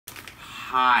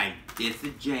Hi, this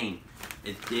is Jane.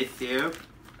 Is this here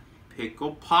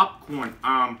pickle popcorn?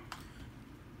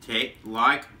 Taste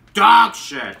like dog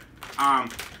shit.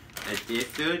 Is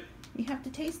this it? You have to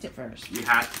taste it first. You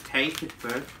have to taste it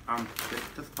first.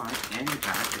 Just like any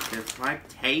guy, just like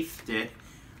taste it.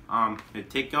 You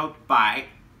take a bite.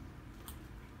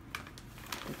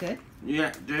 Is it good?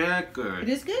 Yeah, they're good. It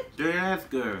is good? They're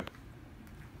good.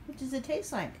 What does it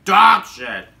taste like? Dog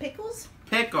shit. Pickles?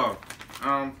 Pickle.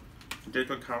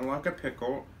 Drink it kind of like a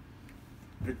pickle.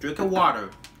 You drink of water.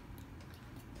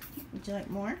 Would you like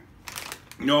more?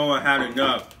 No, I had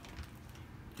enough.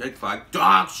 Tastes like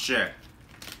dog shit.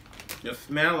 You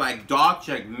smell like dog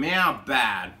shit. Smell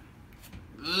bad.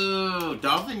 Ooh,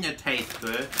 doesn't it taste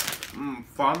good?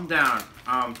 Farm down.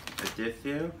 Is this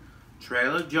here?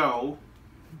 Trailer Joe.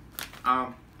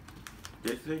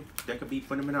 This is, they could be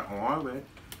put them in an orange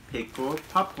pickle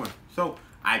popcorn. So,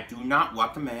 I do not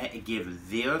recommend it. Give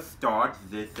 0 stars.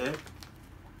 This is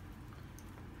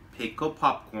pickle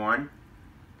popcorn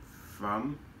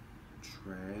from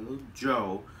Trailer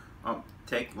Joe.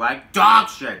 Take like dog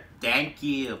shit. Thank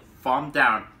you. Farm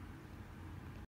down.